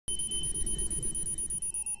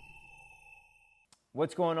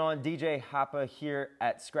What's going on? DJ Hapa here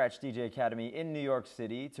at Scratch DJ Academy in New York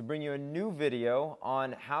City to bring you a new video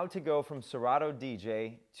on how to go from Serato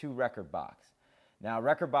DJ to Rekordbox. Now,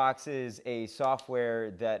 Rekordbox is a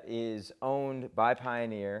software that is owned by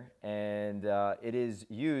Pioneer, and it is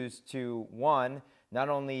used to, one, not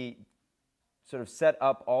only sort of set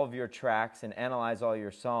up all of your tracks and analyze all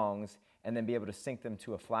your songs and then be able to sync them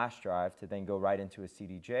to a flash drive to then go right into a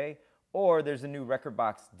CDJ, or there's a new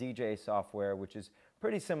Rekordbox DJ software which is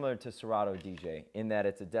pretty similar to Serato DJ in that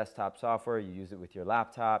it's a desktop software. You use it with your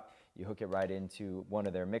laptop, you hook it right into one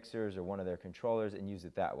of their mixers or one of their controllers and use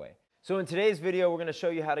it that way. So in today's video, we're going to show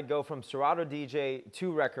you how to go from Serato DJ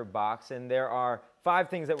to Rekordbox, and there are 5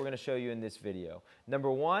 things that we're going to show you in this video.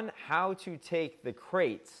 Number 1, how to take the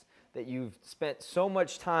crates that you've spent so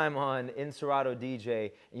much time on in Serato DJ,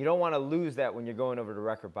 and you don't want to lose that when you're going over to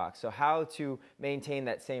Rekordbox. So how to maintain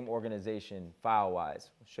that same organization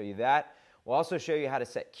file-wise. We'll show you that. We'll also show you how to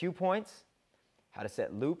set cue points, how to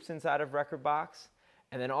set loops inside of Rekordbox,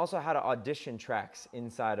 and then also how to audition tracks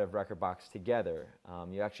inside of Rekordbox together.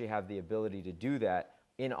 You actually have the ability to do that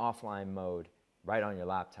in offline mode right on your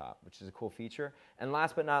laptop, which is a cool feature. And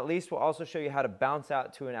last but not least, we'll also show you how to bounce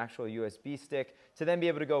out to an actual USB stick to then be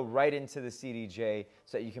able to go right into the CDJ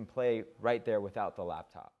so that you can play right there without the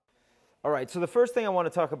laptop. All right, so the first thing I want to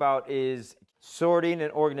talk about is sorting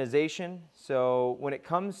and organization. So when it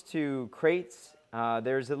comes to crates,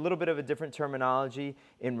 there's a little bit of a different terminology.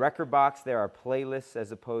 In Rekordbox, there are playlists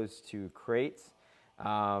as opposed to crates.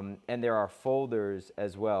 And there are folders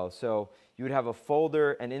as well. So you would have a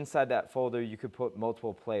folder, and inside that folder you could put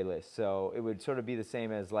multiple playlists. So it would sort of be the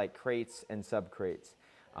same as like crates and subcrates.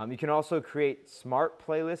 You can also create smart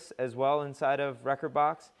playlists as well inside of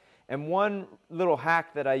Rekordbox. And one little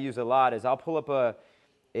hack that I use a lot is I'll pull up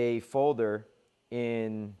a folder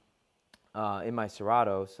in my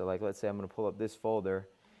Serato. So like let's say I'm going to pull up this folder,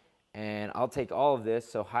 and I'll take all of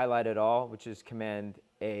this, so highlight it all, which is Command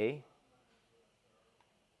A,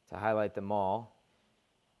 to highlight them all.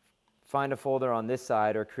 Find a folder on this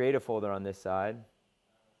side or create a folder on this side,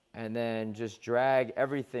 and then just drag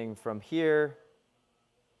everything from here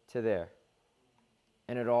to there,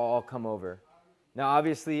 and it'll all come over. Now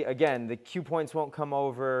obviously, again, the cue points won't come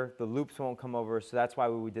over, the loops won't come over, so that's why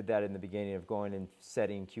we did that in the beginning of going and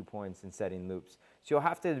setting cue points and setting loops. So you'll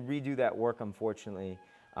have to redo that work, unfortunately,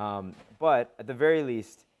 but at the very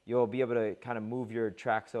least, you'll be able to kind of move your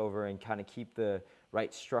tracks over and kind of keep the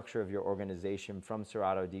right structure of your organization from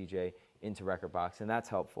Serato DJ into Rekordbox, and that's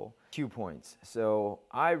helpful. Cue points. So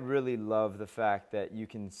I really love the fact that you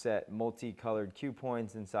can set multicolored cue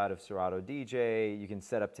points inside of Serato DJ. You can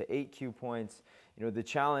set up to 8 cue points. You know, the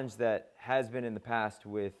challenge that has been in the past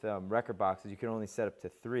with Rekordbox is you can only set up to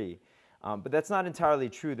 3. But that's not entirely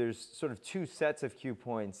true. There's sort of 2 sets of cue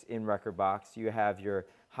points in Rekordbox. You have your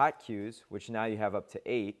hot cues, which now you have up to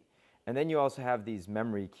 8, and then you also have these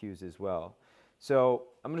memory cues as well. So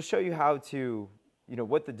I'm going to show you how to,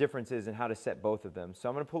 what the difference is and how to set both of them. So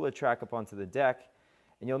I'm going to pull a track up onto the deck,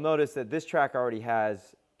 and you'll notice that this track already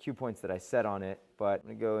has cue points that I set on it, but I'm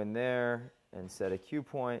going to go in there and set a cue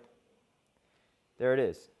point. There it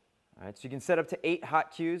is. All right, so you can set up to 8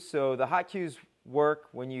 hot cues. So the hot cues work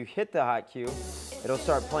when you hit the hot cue, it'll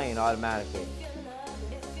start playing automatically.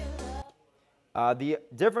 The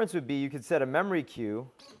difference would be you could set a memory cue.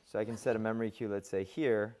 So I can set a memory cue, let's say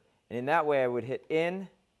here, and in that way I would hit in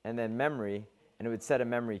and then memory, and it would set a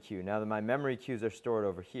memory cue. Now my memory cues are stored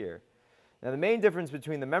over here. Now the main difference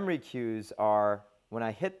between the memory cues are when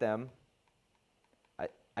I hit them,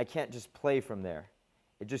 I can't just play from there.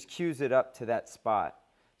 It just cues it up to that spot.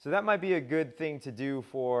 So that might be a good thing to do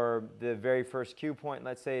for the very first cue point,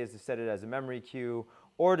 let's say, is to set it as a memory cue,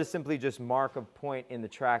 or to simply just mark a point in the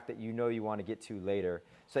track that you know you want to get to later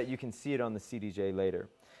so that you can see it on the CDJ later.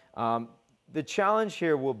 The challenge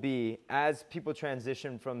here will be, as people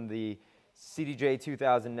transition from the CDJ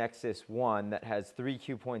 2000 Nexus 1 that has 3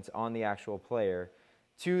 cue points on the actual player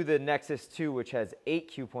to the Nexus 2 which has 8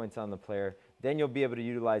 cue points on the player, then you'll be able to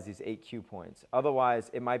utilize these 8 cue points.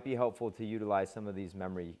 Otherwise, it might be helpful to utilize some of these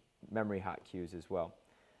memory hot cues as well.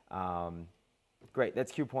 Great,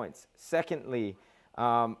 that's cue points. Secondly,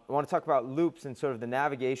 I want to talk about loops and sort of the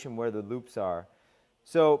navigation where the loops are.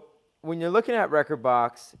 So when you're looking at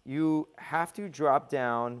Rekordbox, you have to drop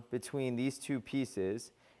down between these 2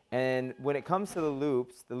 pieces, and when it comes to the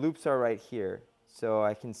loops are right here. So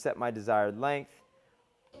I can set my desired length,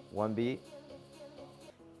 1 beat.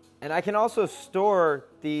 And I can also store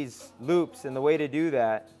these loops, and the way to do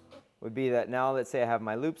that would be that now let's say I have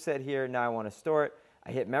my loop set here, now I want to store it,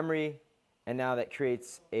 I hit memory, and now that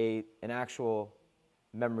creates an actual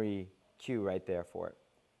memory cue right there for it.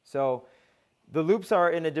 So The loops are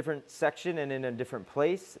in a different section and in a different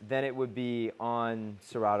place than it would be on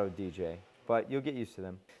Serato DJ, but you'll get used to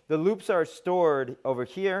them. The loops are stored over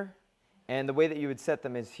here, and the way that you would set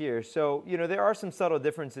them is here. So, you know, there are some subtle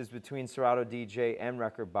differences between Serato DJ and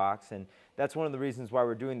Rekordbox, and that's one of the reasons why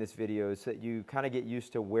we're doing this video, is so that you kind of get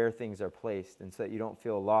used to where things are placed and so that you don't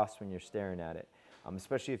feel lost when you're staring at it,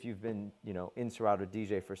 especially if you've been, you know, in Serato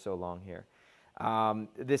DJ for so long here.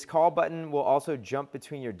 This call button will also jump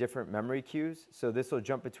between your different memory cues. So this will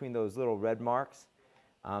jump between those little red marks,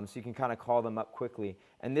 so you can kind of call them up quickly.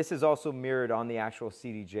 And this is also mirrored on the actual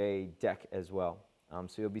CDJ deck as well.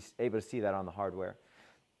 So you'll be able to see that on the hardware.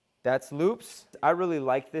 That's loops. I really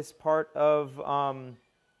like this part of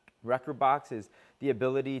Rekordbox, is the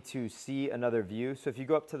ability to see another view. So if you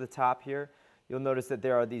go up to the top here, you'll notice that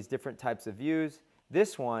there are these different types of views.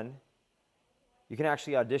 This one, you can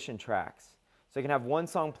actually audition tracks. So you can have one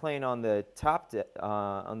song playing on the top deck,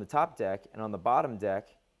 and on the bottom deck,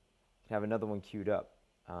 you can have another one queued up.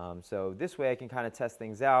 So this way I can kind of test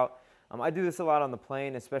things out. I do this a lot on the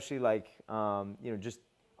plane, especially like, you know, just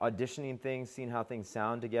auditioning things, seeing how things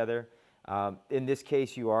sound together. In this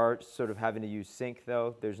case, you are sort of having to use sync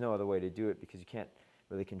though. There's no other way to do it because you can't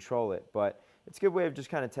really control it. But it's a good way of just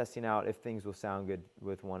kind of testing out if things will sound good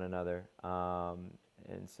with one another.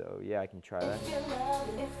 And so, yeah, I can try that.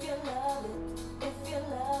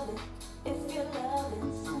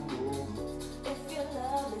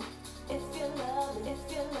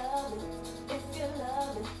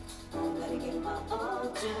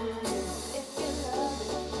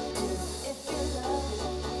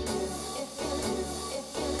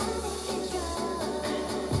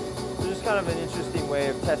 Kind of an interesting way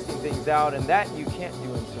of testing things out, and that you can't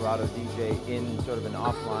do in Serato DJ in sort of an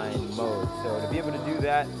offline mode. So to be able to do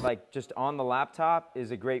that like just on the laptop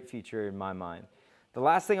is a great feature in my mind. The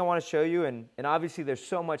last thing I want to show you, and obviously there's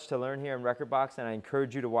so much to learn here in Rekordbox, and I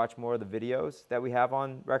encourage you to watch more of the videos that we have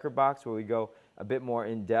on Rekordbox where we go a bit more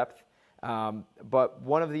in depth. But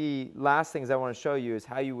one of the last things I want to show you is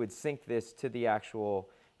how you would sync this to the actual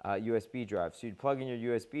USB drive. So you'd plug in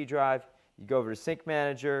your USB drive, you go over to Sync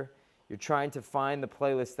Manager, you're trying to find the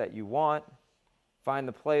playlist that you want, find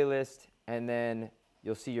the playlist, and then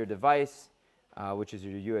you'll see your device, which is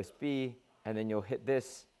your USB, and then you'll hit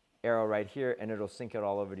this arrow right here, and it'll sync it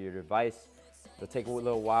all over to your device. It'll take a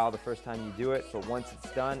little while the first time you do it, but once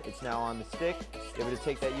it's done, it's now on the stick. You're able to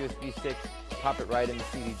take that USB stick, pop it right in the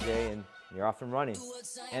CDJ, and you're off and running.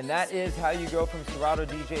 And that is how you go from Serato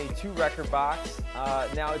DJ to Rekordbox.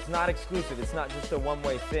 Now, it's not exclusive. It's not just a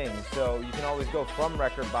one-way thing. So you can always go from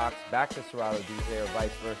Rekordbox back to Serato DJ or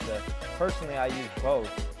vice versa. Personally, I use both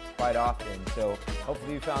quite often. So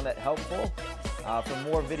hopefully you found that helpful. For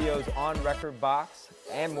more videos on Rekordbox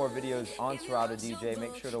and more videos on Serato DJ,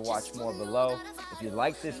 make sure to watch more below. If you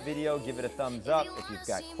like this video, give it a thumbs up. If you've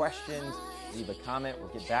got questions, leave a comment. We'll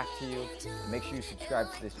get back to you. Make sure you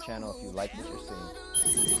subscribe to this channel if you like what you're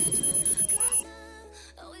seeing.